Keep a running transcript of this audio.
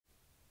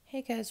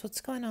Hey guys,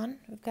 what's going on?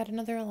 We've got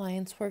another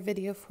Alliance War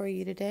video for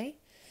you today.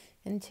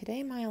 And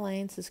today my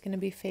alliance is going to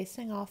be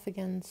facing off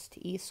against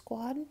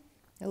E-Squad,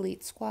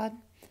 Elite Squad.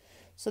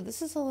 So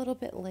this is a little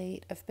bit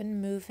late. I've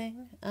been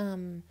moving,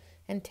 and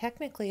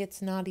technically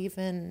it's not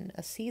even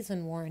a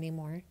season war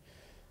anymore.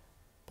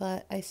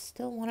 But I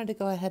still wanted to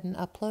go ahead and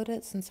upload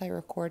it since I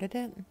recorded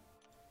it.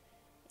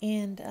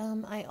 And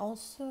I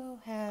also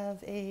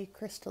have a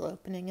crystal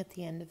opening at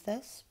the end of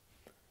this.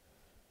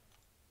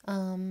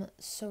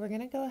 So we're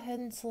going to go ahead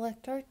and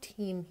select our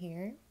team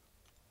here.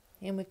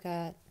 And we've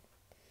got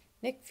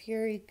Nick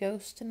Fury,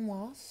 Ghost, and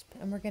Wasp.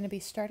 And we're going to be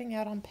starting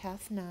out on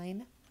path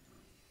 9.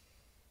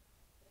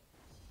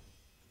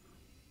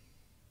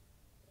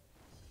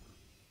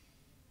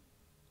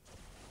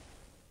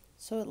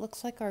 So it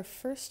looks like our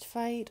first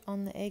fight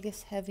on the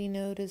Aegis Heavy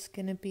node is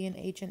going to be an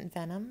Agent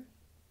Venom.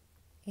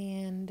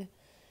 And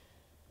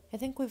I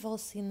think we've all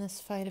seen this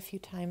fight a few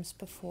times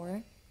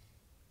before.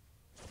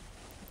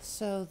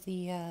 So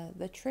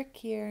the trick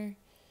here,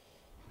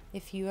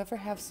 if you ever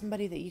have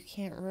somebody that you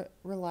can't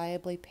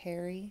reliably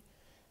parry,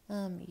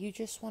 you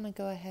just want to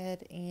go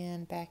ahead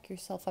and back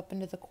yourself up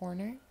into the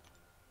corner,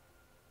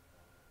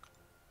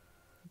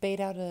 bait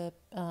out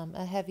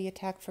a heavy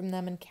attack from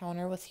them and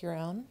counter with your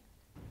own.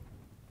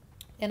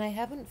 And I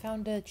haven't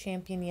found a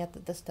champion yet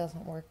that this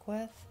doesn't work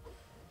with,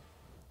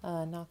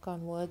 knock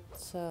on wood,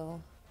 so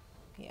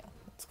yeah,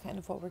 that's kind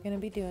of what we're going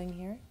to be doing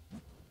here.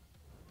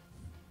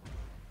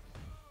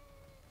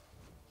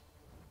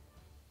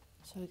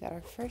 So we got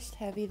our first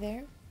heavy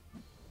there,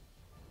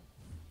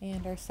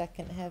 and our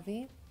second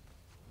heavy,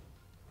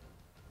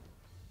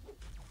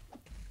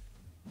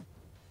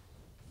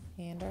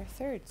 and our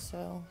third.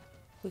 So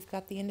we've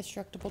got the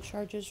indestructible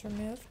charges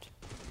removed.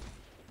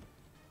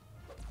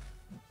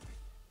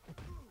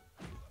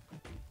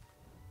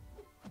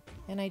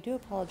 And I do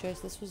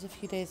apologize, this was a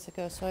few days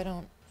ago, so I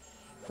don't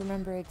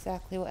remember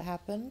exactly what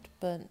happened,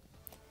 but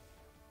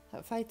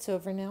that fight's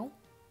over now.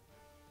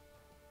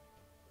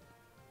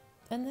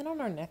 And then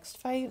on our next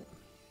fight,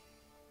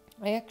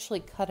 I actually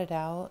cut it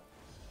out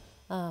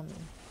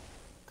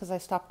because I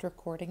stopped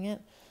recording it,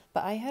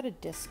 but I had a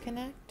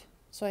disconnect,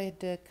 so I had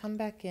to come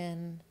back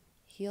in,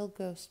 heal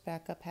Ghost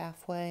back up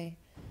halfway,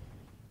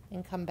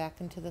 and come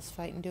back into this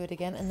fight and do it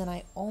again. And then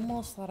I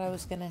almost thought I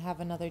was going to have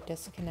another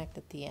disconnect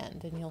at the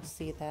end, and you'll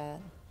see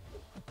that.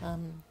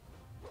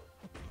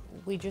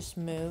 We just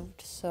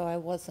moved, so I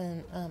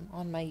wasn't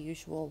on my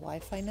usual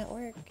Wi-Fi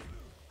network,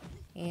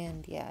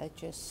 and yeah, it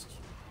just...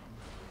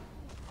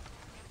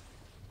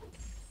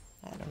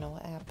 I don't know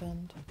what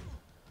happened.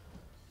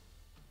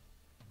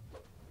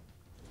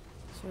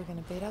 So we're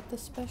going to bait out the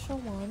special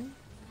 1,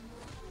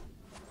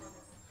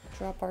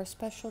 drop our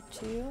special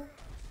 2,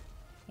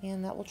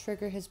 and that will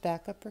trigger his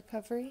backup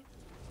recovery.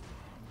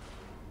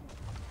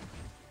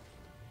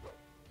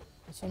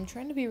 So I'm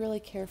trying to be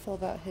really careful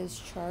about his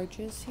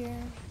charges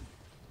here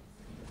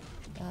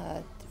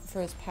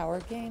for his power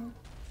gain.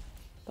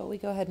 But we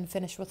go ahead and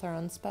finish with our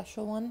own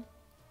special 1.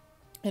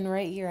 And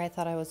right here I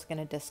thought I was going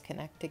to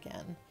disconnect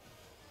again.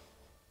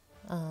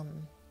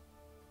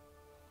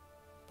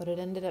 But it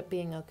ended up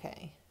being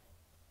okay.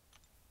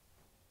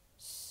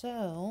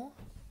 So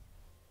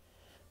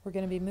we're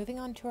going to be moving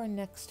on to our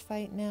next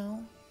fight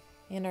now.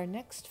 And our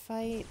next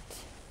fight,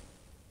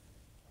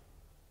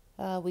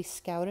 we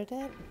scouted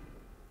it,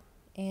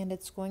 and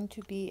it's going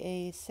to be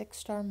a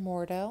 6-star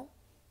Mordo.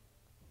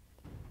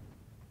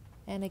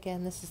 And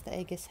again, this is the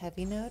Aegis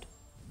Heavy node.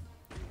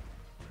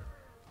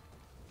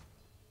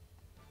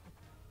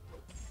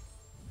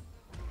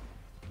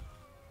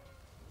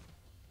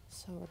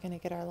 So we're going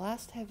to get our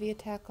last heavy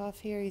attack off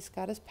here. He's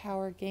got his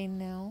power gain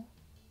now.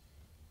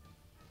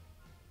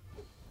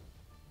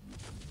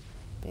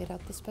 Bait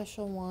out the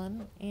special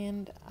 1.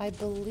 And I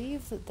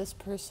believe that this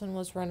person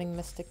was running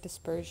Mystic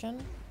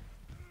Dispersion,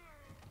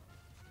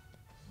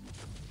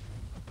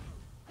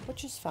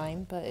 which is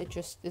fine, but it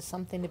just is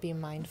something to be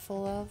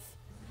mindful of.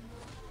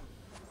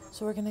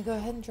 So we're going to go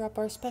ahead and drop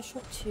our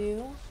special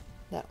 2.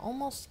 That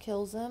almost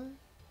kills him,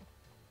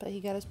 but he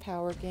got his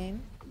power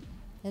gain.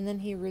 And then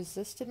he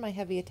resisted my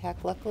heavy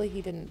attack. Luckily,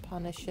 he didn't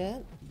punish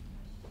it.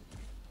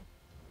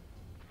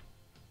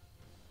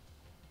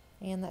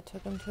 And that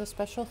took him to a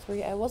special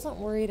 3. I wasn't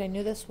worried. I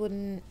knew this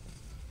wouldn't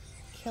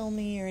kill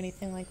me or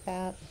anything like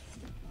that.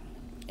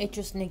 It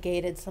just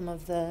negated some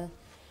of the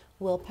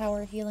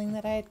willpower healing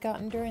that I had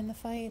gotten during the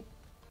fight.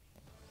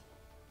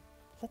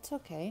 That's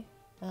okay.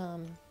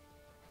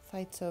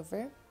 Fight's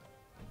over.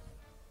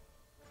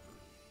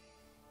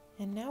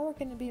 And now we're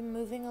going to be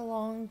moving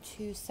along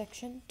to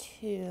section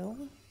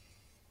 2,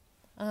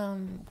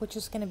 which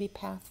is going to be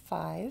path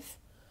 5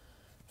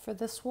 for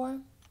this war.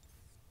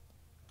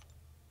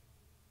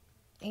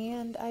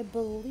 And I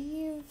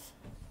believe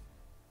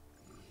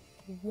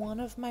one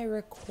of my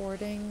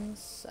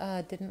recordings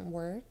didn't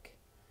work,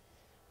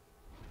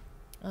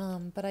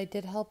 but I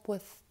did help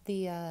with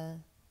the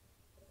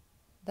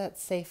that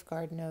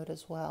safeguard node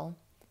as well.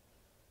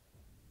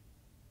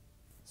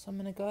 So I'm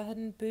going to go ahead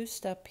and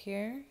boost up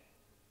here.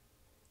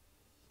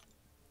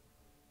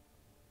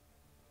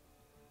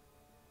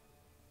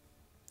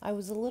 I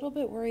was a little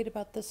bit worried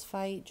about this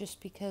fight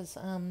just because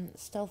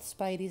Stealth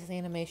Spidey's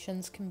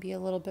animations can be a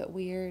little bit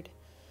weird.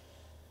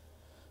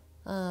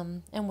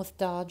 And with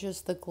dodge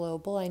as the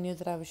global, I knew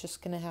that I was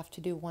just going to have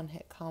to do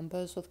one-hit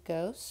combos with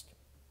Ghost.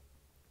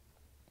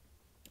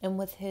 And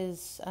with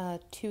his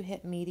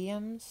two-hit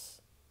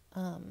mediums,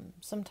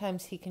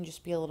 sometimes he can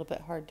just be a little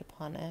bit hard to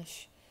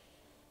punish.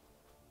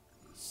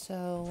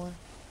 So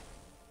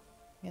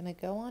I'm going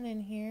to go on in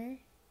here.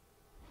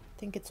 I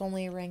think it's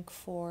only a rank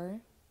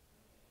 4.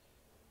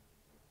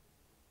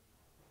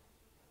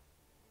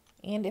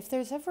 And if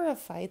there's ever a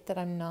fight that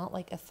I'm not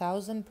like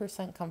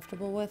 1000%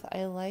 comfortable with,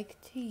 I like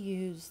to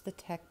use the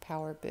tech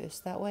power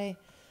boost. That way,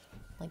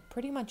 like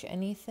pretty much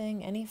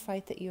anything, any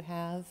fight that you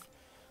have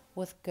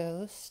with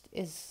Ghost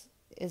is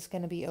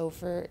going to be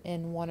over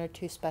in 1 or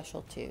 2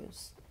 special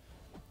 2s.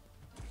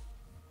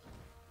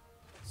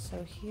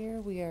 So here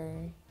we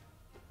are.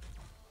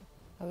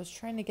 I was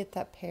trying to get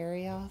that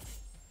parry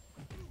off.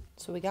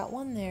 So we got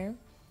one there.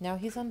 Now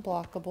he's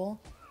unblockable.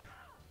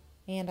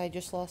 And I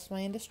just lost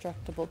my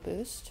indestructible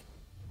boost.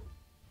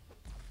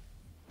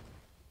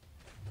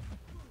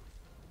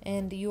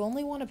 And you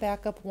only want to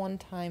back up 1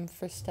 time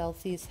for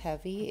Stealthy's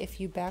heavy. If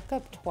you back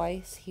up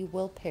twice, he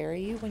will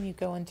parry you when you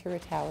go into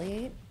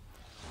retaliate.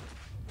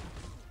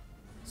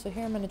 So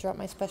here I'm going to drop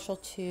my special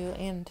 2,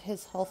 and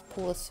his health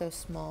pool is so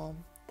small.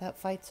 That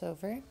fight's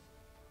over.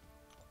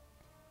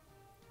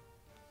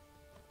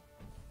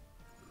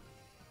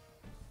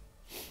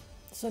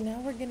 So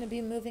now we're going to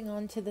be moving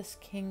on to this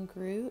King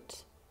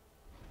Groot.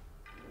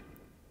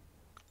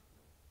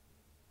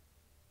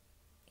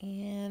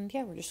 And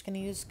yeah, we're just going to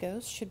use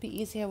Ghost. Should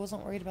be easy. I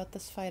wasn't worried about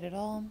this fight at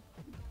all.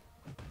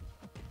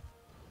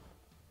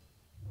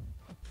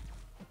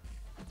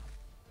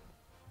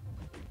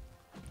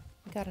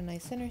 Got a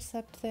nice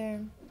intercept there.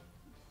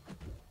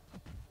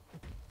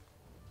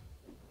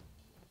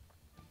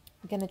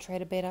 I'm going to try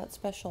to bait out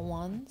special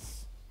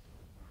 1s.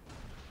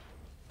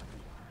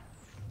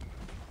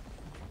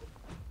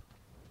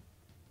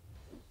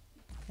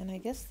 And I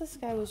guess this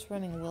guy was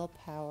running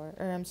willpower,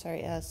 or I'm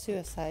sorry,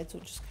 suicides,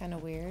 which is kind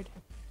of weird.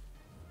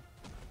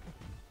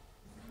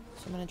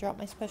 So I'm going to drop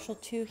my special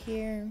 2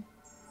 here.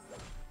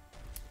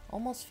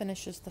 Almost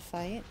finishes the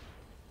fight.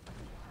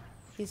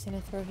 He's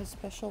going to throw his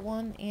special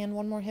 1, and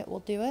 1 more hit will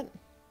do it.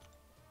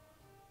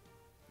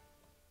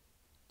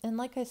 And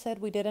like I said,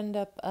 we did end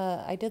up,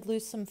 I did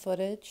lose some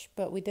footage,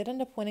 but we did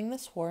end up winning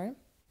this war.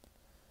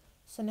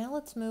 So now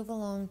let's move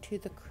along to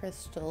the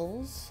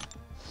crystals.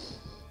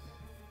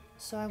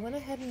 So I went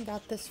ahead and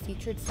got this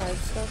featured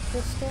 5-star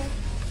crystal.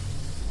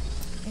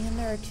 And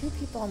there are 2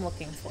 people I'm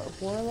looking for,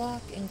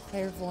 Warlock and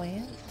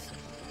Clairvoyant.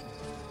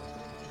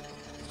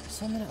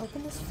 So I'm going to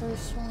open this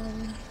first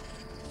one.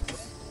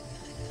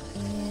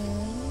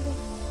 And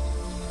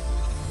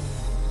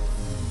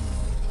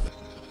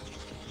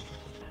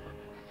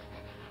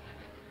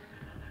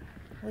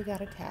we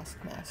got a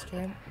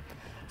Taskmaster.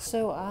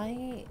 So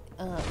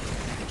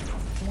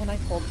when I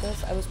pulled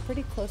this, I was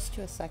pretty close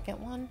to a second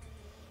one.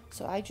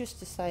 So I just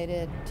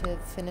decided to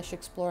finish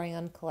exploring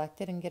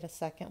Uncollected and get a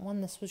second one.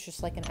 This was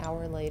just like an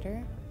hour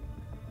later.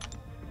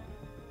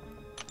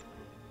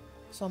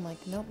 So I'm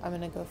like, nope, I'm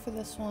going to go for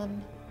this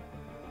one.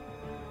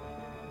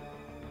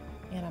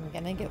 And I'm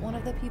going to get one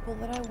of the people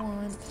that I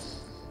want.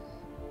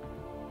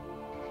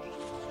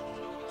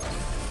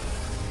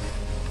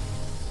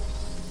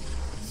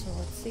 So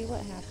let's see what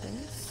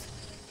happens.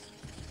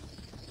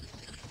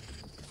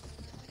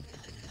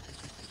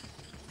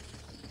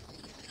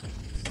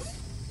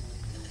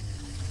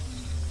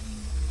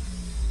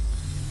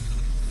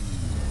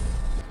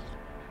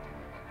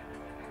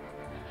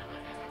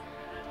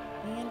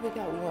 And we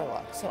got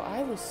Warlock. So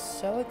I was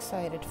so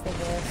excited for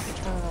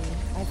this.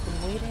 I've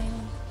been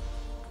waiting.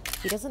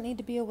 He doesn't need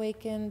to be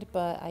awakened,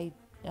 but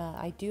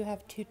I do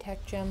have 2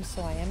 tech gems,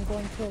 so I am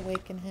going to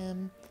awaken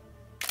him.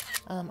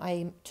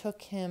 I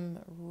took him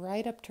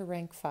right up to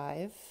rank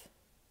 5.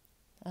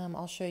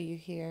 I'll show you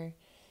here.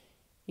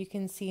 You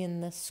can see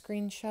in this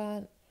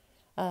screenshot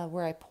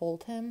where I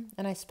pulled him,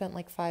 and I spent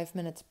like 5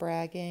 minutes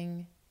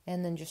bragging,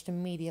 and then just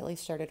immediately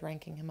started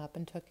ranking him up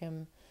and took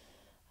him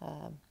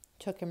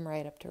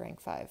right up to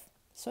rank 5.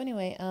 So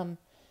anyway,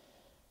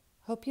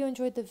 hope you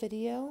enjoyed the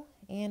video,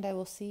 and I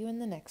will see you in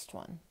the next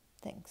one.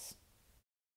 Thanks.